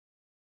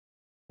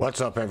What's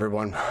up,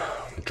 everyone?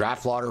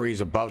 Draft lottery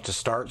is about to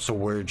start, so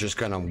we're just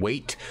gonna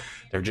wait.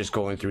 They're just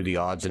going through the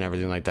odds and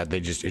everything like that.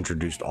 They just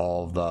introduced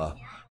all the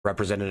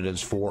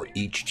representatives for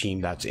each team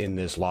that's in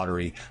this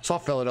lottery. Saw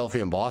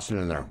Philadelphia and Boston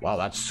in there. Wow,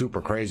 that's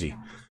super crazy.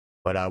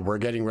 But we're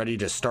getting ready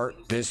to start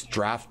this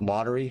draft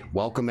lottery.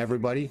 Welcome,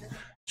 everybody.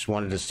 Just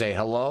wanted to say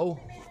hello.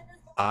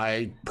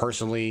 I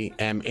personally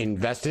am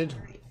invested.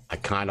 I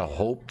kind of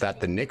hope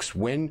that the Knicks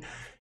win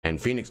and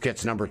Phoenix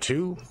gets number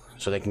 2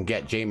 so they can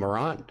get Jay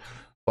Morant.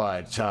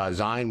 But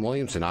Zion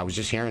Williamson, I was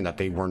just hearing that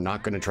they were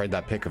not going to trade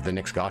that pick if the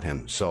Knicks got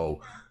him.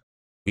 So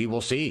we will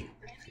see.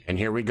 And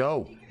here we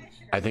go.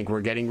 I think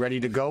we're getting ready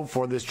to go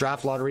for this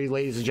draft lottery,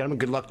 ladies and gentlemen.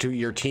 Good luck to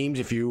your teams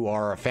if you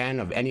are a fan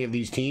of any of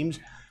these teams.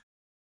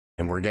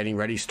 And we're getting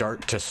ready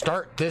to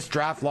start this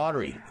draft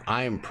lottery.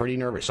 I am pretty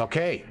nervous.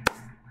 Okay,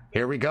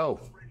 here we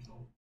go.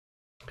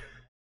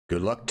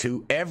 Good luck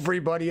to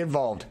everybody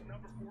involved.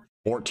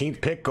 14th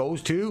pick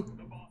goes to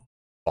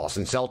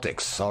Boston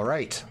Celtics. All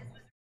right.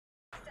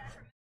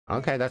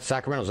 Okay, that's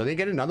Sacramento. So they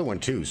get another one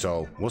too,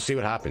 so we'll see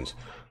what happens.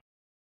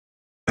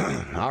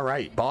 All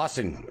right,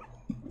 Boston.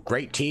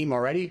 Great team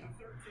already.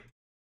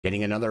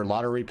 Getting another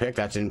lottery pick.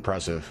 That's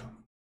impressive.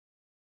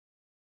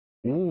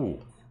 Ooh.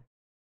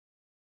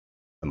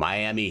 The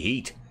Miami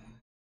Heat.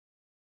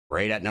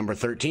 Right at number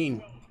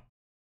 13.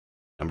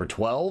 Number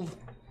 12.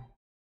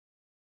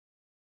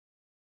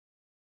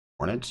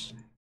 Hornets.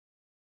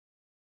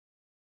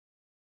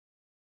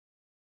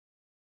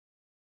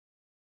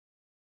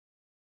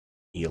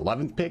 The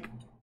 11th pick,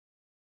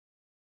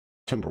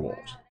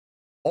 Timberwolves.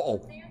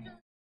 Uh-oh.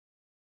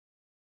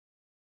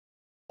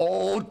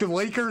 Oh, the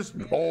Lakers.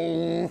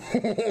 Oh.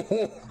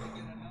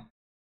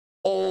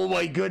 Oh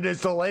my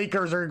goodness, the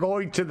Lakers are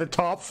going to the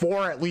top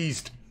 4 at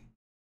least.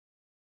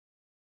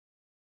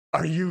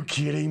 Are you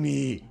kidding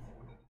me?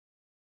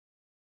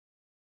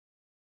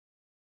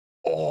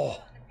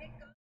 Oh.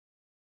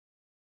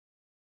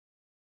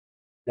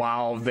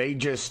 Wow, they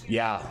just,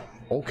 yeah,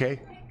 okay.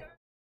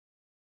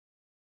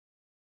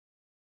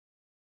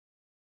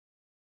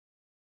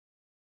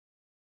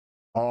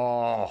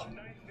 Oh,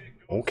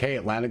 okay.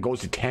 Atlanta goes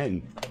to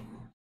 10.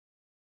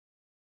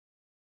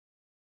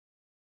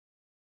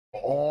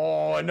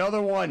 Oh,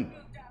 another one.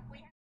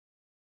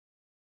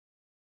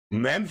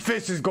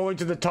 Memphis is going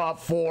to the top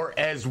 4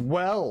 as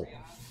well.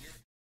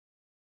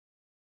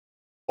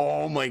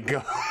 Oh my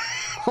God.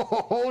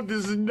 Oh,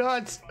 this is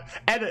nuts.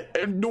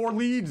 And New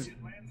Orleans.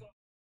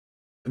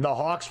 The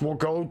Hawks will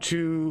go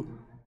to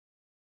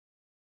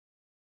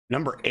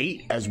number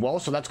 8 as well.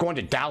 So that's going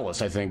to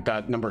Dallas, I think,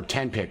 that number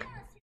 10 pick.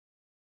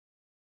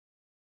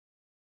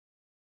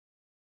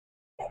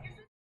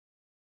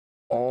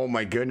 Oh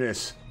my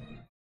goodness.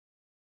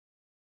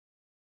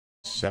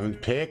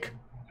 7th pick.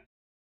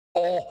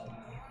 Oh.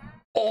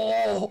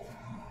 Oh.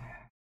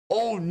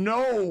 Oh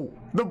no.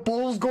 The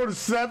Bulls go to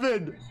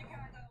 7.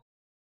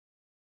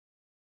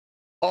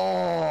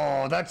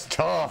 Oh, that's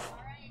tough.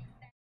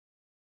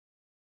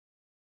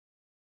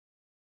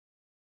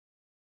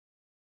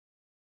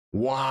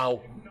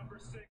 Wow.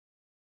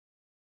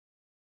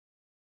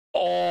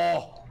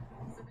 Oh.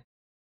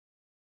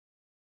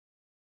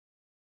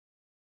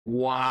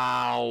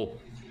 Wow.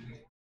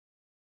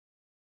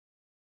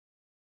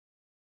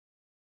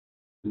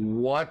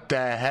 What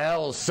the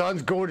hell?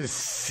 Suns go to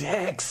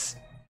 6.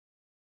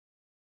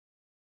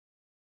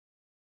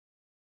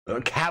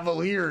 The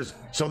Cavaliers.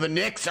 So the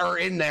Knicks are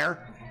in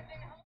there.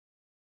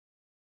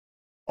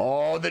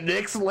 Oh, the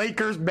Knicks,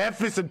 Lakers,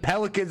 Memphis, and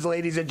Pelicans,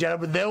 ladies and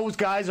gentlemen. Those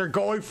guys are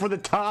going for the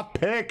top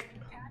pick.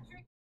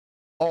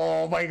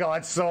 Oh my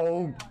God,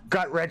 so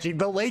gut-wrenching.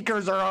 The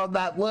Lakers are on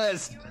that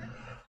list.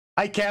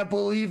 I can't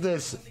believe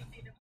this.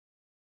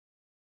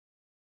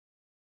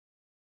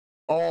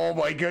 Oh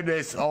my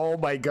goodness. Oh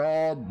my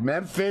God.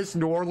 Memphis,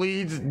 New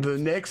Orleans, the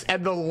Knicks,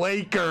 and the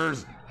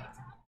Lakers.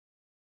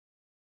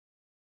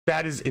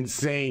 That is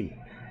insane.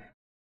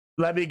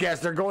 Let me guess,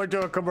 they're going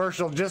to a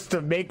commercial just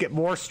to make it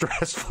more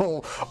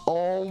stressful.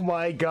 Oh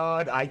my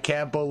God, I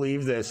can't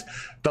believe this.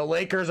 The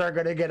Lakers are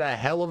going to get a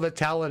hell of a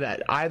talent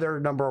at either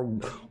number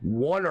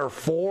 1 or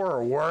 4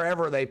 or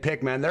wherever they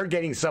pick, man. They're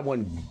getting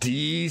someone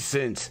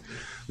decent.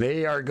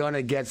 They are going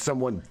to get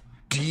someone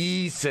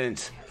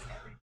decent.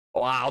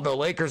 Wow, the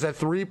Lakers at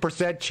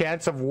 3%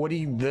 chance of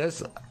winning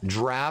this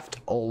draft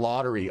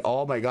lottery.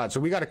 Oh my God. So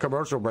we got a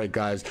commercial break,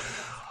 guys.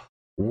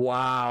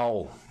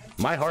 Wow.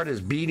 My heart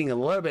is beating a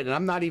little bit, and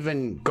I'm not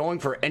even going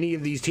for any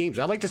of these teams.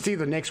 I'd like to see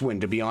the Knicks win,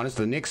 to be honest.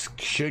 The Knicks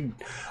should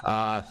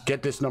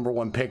get this number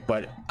 1 pick,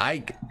 but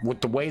with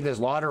the way this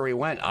lottery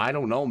went, I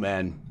don't know,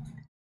 man.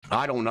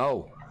 I don't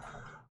know.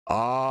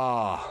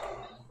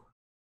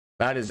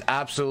 That is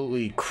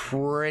absolutely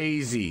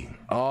crazy.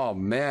 Oh,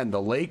 man,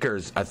 the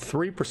Lakers, a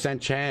 3%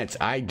 chance.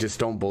 I just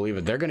don't believe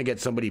it. They're going to get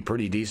somebody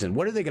pretty decent.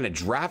 What are they going to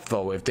draft,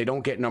 though, if they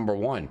don't get number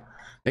 1?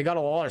 They got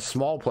a lot of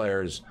small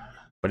players.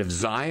 But if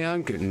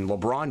Zion and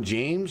LeBron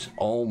James,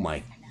 oh,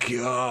 my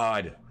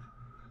God.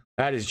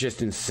 That is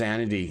just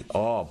insanity.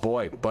 Oh,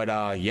 boy.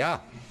 But, yeah,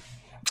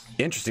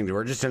 interesting.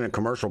 We're just in a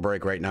commercial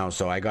break right now,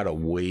 so I got to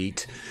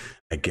wait.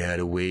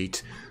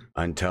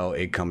 until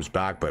it comes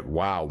back. But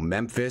wow,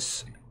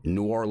 Memphis,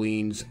 New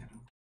Orleans,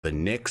 the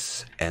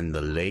Knicks, and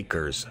the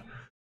Lakers,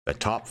 the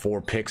top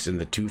 4 picks in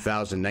the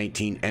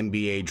 2019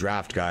 NBA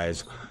draft,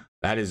 guys.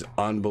 That is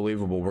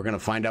unbelievable. We're going to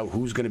find out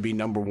who's going to be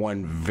number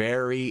 1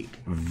 very,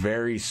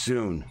 very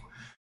soon.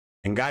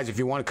 And guys, if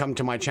you want to come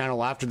to my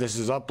channel after this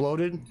is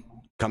uploaded,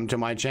 come to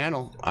my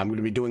channel. I'm going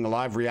to be doing a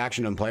live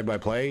reaction and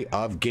play-by-play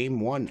of Game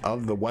 1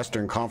 of the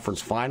Western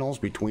Conference Finals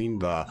between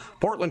the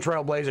Portland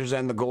Trail Blazers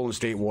and the Golden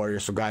State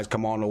Warriors. So guys,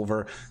 come on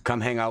over.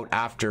 Come hang out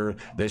after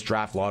this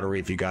draft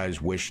lottery if you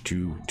guys wish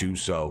to do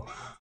so.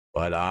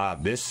 But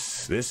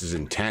this is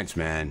intense,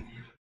 man.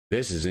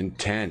 This is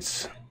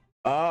intense.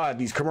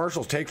 These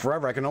commercials take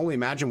forever. I can only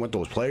imagine what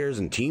those players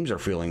and teams are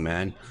feeling,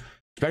 man.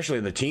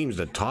 Especially the teams,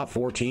 the top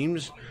 4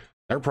 teams.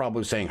 They're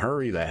probably saying,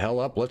 hurry the hell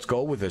up. Let's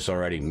go with this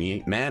already.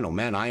 Man, oh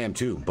man, I am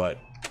too. But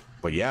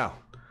yeah,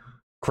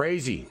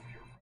 crazy.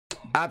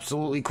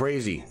 Absolutely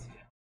crazy.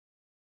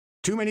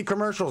 Too many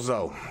commercials,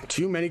 though.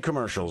 Too many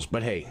commercials.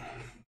 But hey,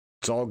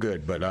 it's all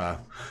good. But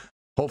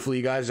hopefully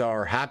you guys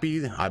are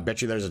happy. I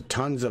bet you there's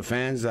tons of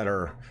fans that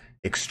are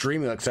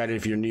extremely excited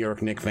if you're New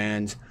York Knicks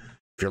fans.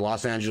 If you're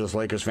Los Angeles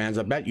Lakers fans,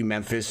 I bet you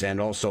Memphis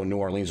and also New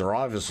Orleans are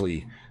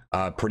obviously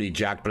pretty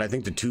jacked. But I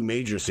think the 2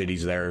 major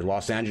cities there,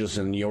 Los Angeles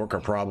and New York,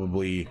 are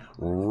probably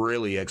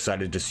really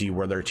excited to see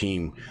where their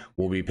team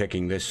will be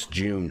picking this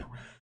June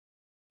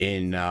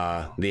in the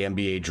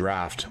NBA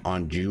draft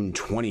on June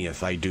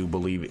 20th, I do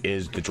believe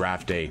is the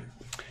draft day.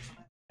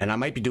 And I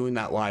might be doing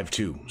that live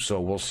too, so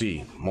we'll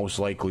see. Most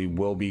likely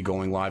we'll be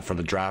going live for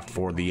the draft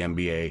for the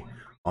NBA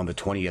on the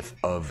 20th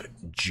of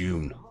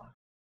June.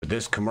 But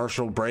this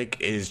commercial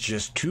break is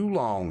just too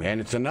long,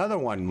 and it's another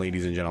one,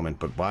 ladies and gentlemen.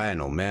 But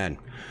man, oh man.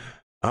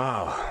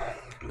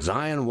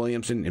 Zion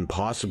Williamson and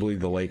possibly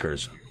the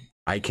Lakers.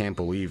 I can't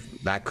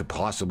believe that could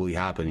possibly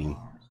happen.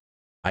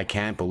 I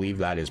can't believe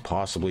that is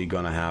possibly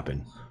gonna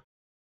happen.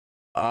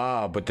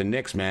 But the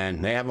Knicks,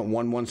 man, they haven't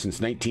won one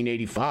since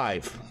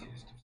 1985,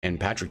 and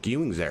Patrick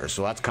Ewing's there,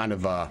 so that's kind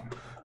of a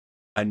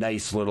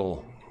nice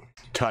little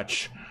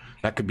touch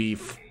that could be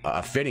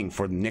fitting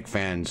for the Knicks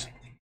fans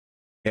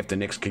if the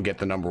Knicks can get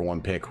the number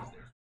 1 pick,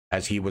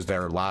 as he was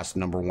their last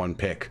number 1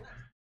 pick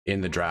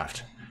in the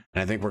draft.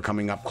 And I think we're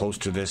coming up close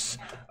to this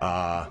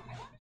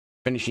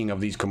finishing of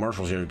these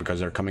commercials here, because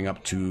they're coming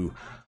up to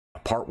a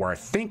part where I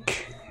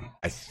think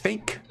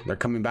they're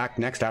coming back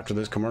next after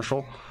this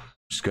commercial.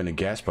 Just gonna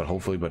guess, but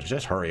hopefully, but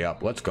just hurry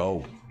up. Let's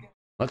go.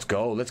 Let's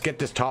go. Let's get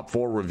this top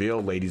 4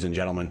 revealed, ladies and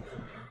gentlemen.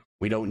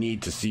 We don't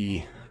need to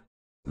see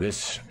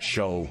this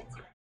show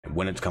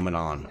when it's coming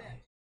on.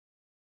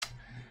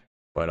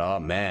 But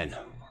man,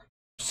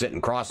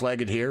 sitting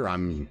cross-legged here,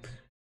 I'm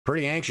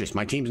pretty anxious.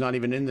 My team's not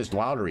even in this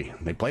lottery.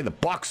 They play the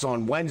Bucks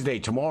on Wednesday,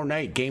 tomorrow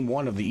night, Game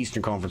 1 of the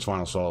Eastern Conference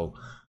Final. So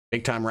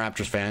big-time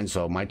Raptors fan.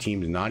 So my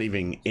team's not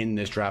even in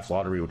this draft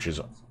lottery, which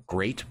is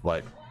great.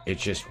 But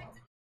it's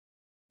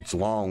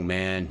long,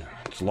 man.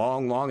 It's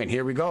long. And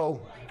here we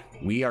go.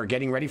 We are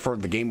getting ready for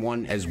the Game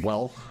 1 as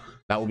well.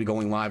 That will be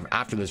going live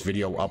after this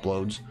video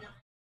uploads.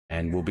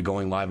 And we'll be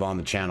going live on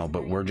the channel.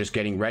 But we're just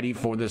getting ready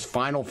for this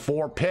final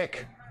 4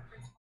 pick.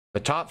 The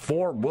top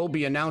 4 will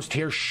be announced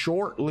here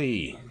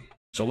shortly.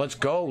 So let's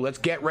go. Let's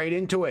get right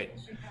into it.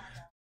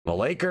 The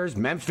Lakers,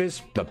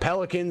 Memphis, the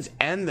Pelicans,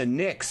 and the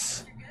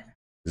Knicks.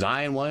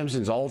 Zion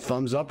Williamson's all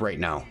thumbs up right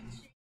now.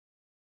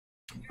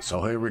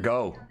 So here we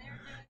go.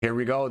 Here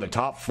we go. The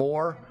top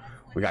 4.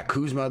 We got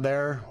Kuzma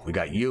there. We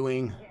got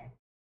Ewing.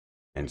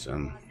 And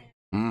some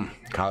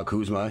Kyle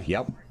Kuzma.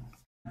 Yep.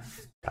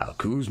 Kyle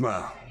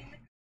Kuzma.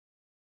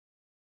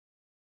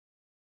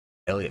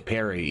 Elliot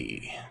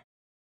Perry.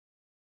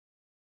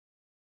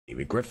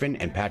 David Griffin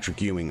and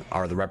Patrick Ewing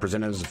are the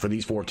representatives for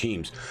these 4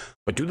 teams.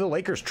 But do the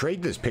Lakers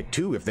trade this pick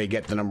too if they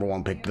get the number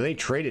 1 pick? Do they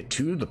trade it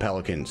to the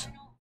Pelicans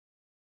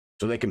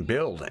so they can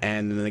build,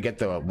 and then they get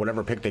the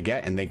whatever pick they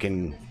get, and they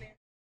can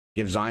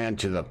give Zion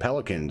to the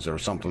Pelicans or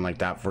something like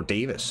that for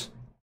Davis?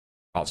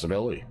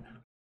 Possibility.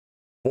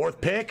 4th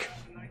pick.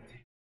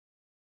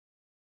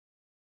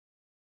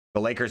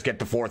 The Lakers get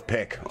the 4th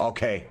pick.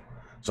 Okay.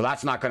 So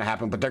that's not going to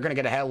happen, but they're going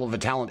to get a hell of a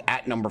talent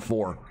at number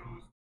 4.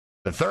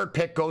 The 3rd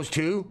pick goes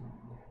to...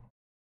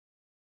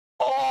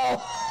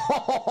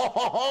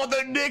 Oh,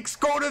 the Knicks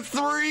go to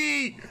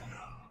 3.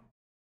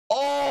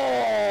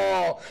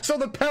 Oh, so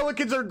the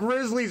Pelicans or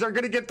Grizzlies are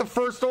going to get the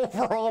 1st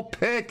overall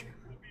pick.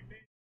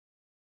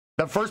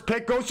 The 1st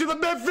pick goes to the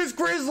Memphis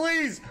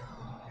Grizzlies.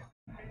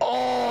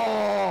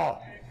 Oh.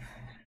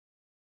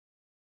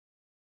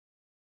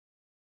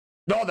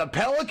 No, the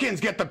Pelicans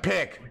get the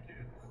pick.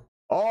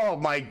 Oh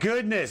my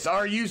goodness.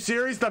 Are you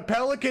serious? The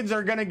Pelicans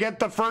are going to get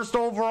the 1st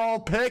overall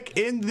pick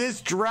in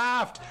this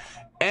draft.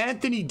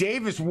 Anthony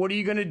Davis, what are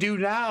you going to do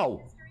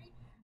now?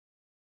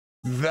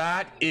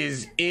 That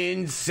is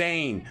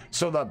insane.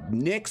 So the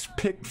Knicks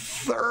pick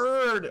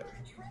 3rd.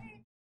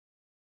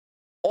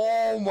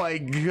 Oh my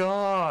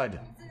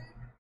God.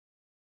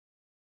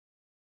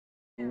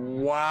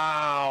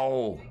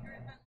 Wow.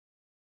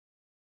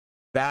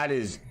 That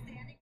is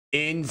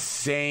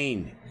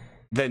insane.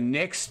 The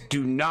Knicks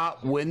do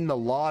not win the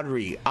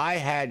lottery. I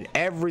had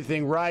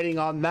everything riding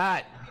on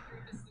that.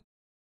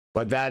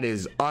 But that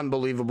is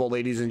unbelievable,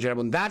 ladies and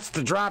gentlemen. That's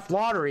the draft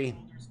lottery.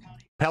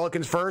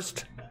 Pelicans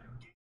first,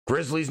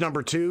 Grizzlies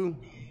number 2,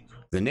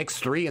 the Knicks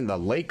 3, and the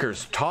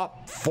Lakers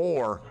top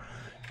 4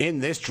 in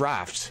this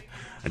draft.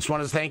 I just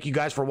want to thank you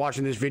guys for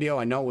watching this video.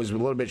 I know it was a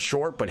little bit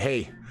short, but hey,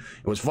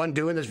 it was fun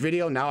doing this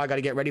video. Now I got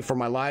to get ready for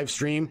my live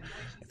stream.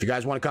 If you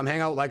guys want to come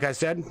hang out, like I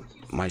said,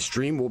 my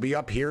stream will be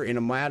up here in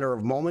a matter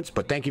of moments.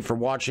 But thank you for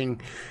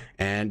watching,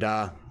 and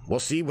we'll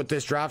see what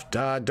this draft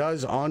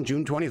does on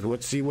June 20th.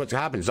 Let's see what's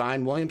happened.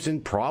 Zion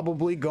Williamson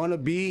probably going to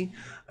be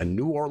a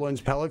New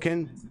Orleans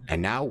Pelican,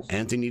 and now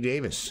Anthony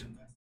Davis.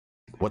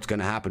 What's going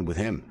to happen with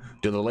him?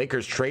 Do the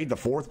Lakers trade the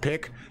 4th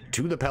pick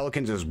to the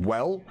Pelicans as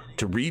well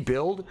to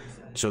rebuild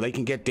so they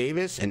can get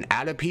Davis and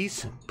add a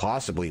piece?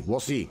 Possibly. We'll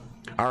see.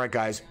 All right,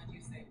 guys.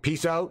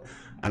 Peace out,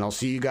 and I'll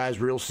see you guys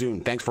real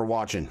soon. Thanks for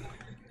watching.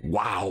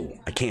 Wow,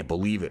 I can't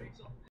believe it.